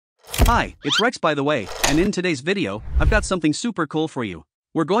Hi, it's Rex by the way, and in today's video, I've got something super cool for you.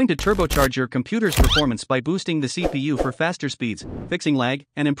 We're going to turbocharge your computer's performance by boosting the CPU for faster speeds, fixing lag,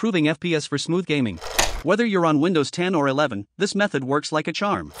 and improving FPS for smooth gaming. Whether you're on Windows 10 or 11, this method works like a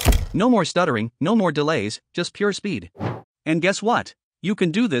charm. No more stuttering, no more delays, just pure speed. And guess what? You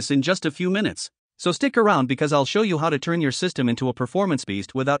can do this in just a few minutes. So stick around because I'll show you how to turn your system into a performance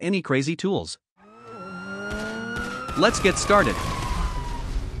beast without any crazy tools. Let's get started.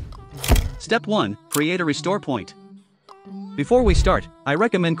 Step 1. Create a restore point. Before we start, I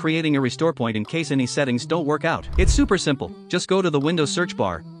recommend creating a restore point in case any settings don't work out. It's super simple, just go to the Windows search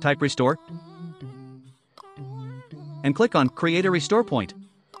bar, type restore, and click on Create a Restore Point.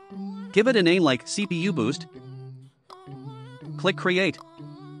 Give it a name like CPU Boost. Click Create.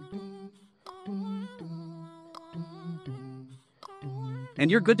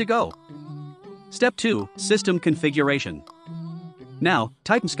 And you're good to go. Step 2. System Configuration. Now,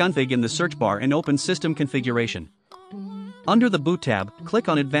 type msconfig in the search bar and open System Configuration. Under the Boot tab, click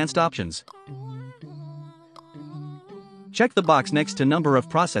on Advanced Options. Check the box next to Number of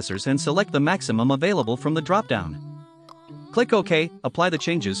Processors and select the maximum available from the drop-down. Click OK, apply the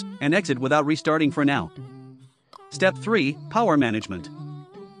changes, and exit without restarting for now. Step 3. Power Management.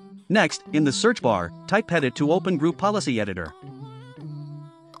 Next, in the search bar, type Edit to open Group Policy Editor.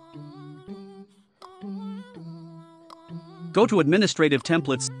 Go to Administrative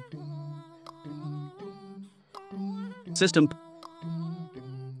Templates, System,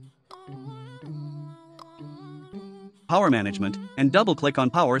 Power Management, and double-click on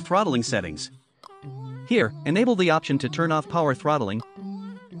Power Throttling settings. Here, enable the option to turn off power throttling.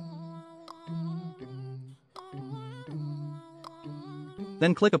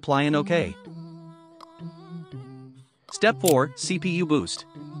 Then click Apply and OK. Step 4. CPU Boost.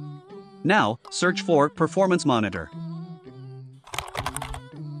 Now, search for Performance Monitor.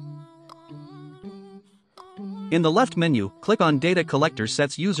 In the left menu, click on Data Collector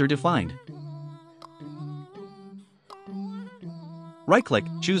Sets User Defined. Right-click,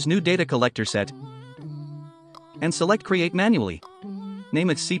 choose New Data Collector Set, and select Create Manually. Name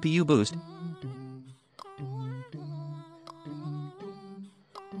it CPU Boost.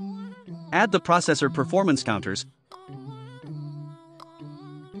 Add the processor performance counters.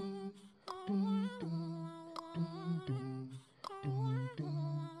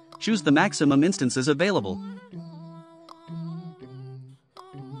 Choose the maximum instances available.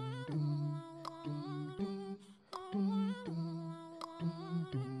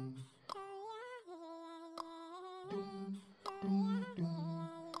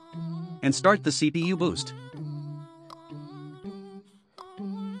 And start the CPU boost.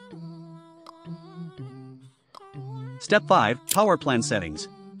 Step 5. Power Plan Settings.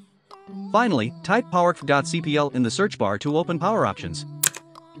 Finally, type power.cpl in the search bar to open power options.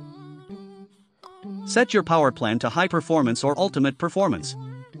 Set your power plan to high performance or ultimate performance.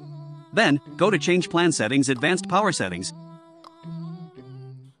 Then, go to Change Plan Settings, Advanced Power Settings,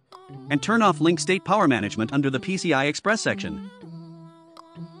 and turn off Link State Power Management under the PCI Express section.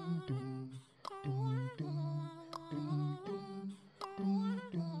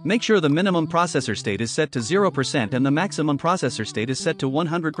 Make sure the minimum processor state is set to 0% and the maximum processor state is set to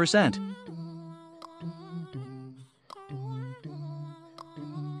 100%.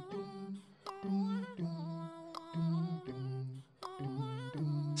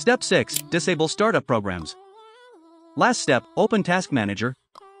 Step 6. Disable startup programs. Last step, open Task Manager.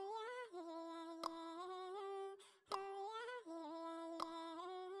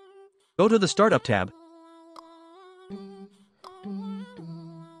 Go to the Startup tab.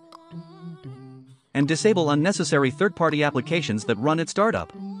 And disable unnecessary third-party applications that run at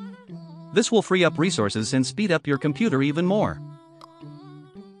startup. This will free up resources and speed up your computer even more.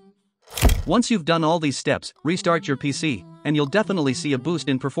 Once you've done all these steps, restart your PC, and you'll definitely see a boost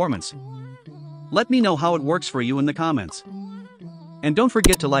in performance. Let me know how it works for you in the comments. And don't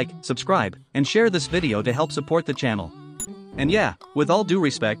forget to like, subscribe, and share this video to help support the channel. And yeah, with all due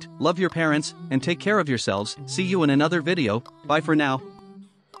respect, love your parents, and take care of yourselves. See you in another video. Bye for now.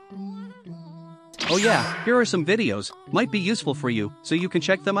 Oh yeah, here are some videos, might be useful for you, so you can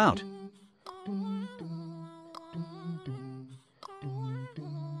check them out.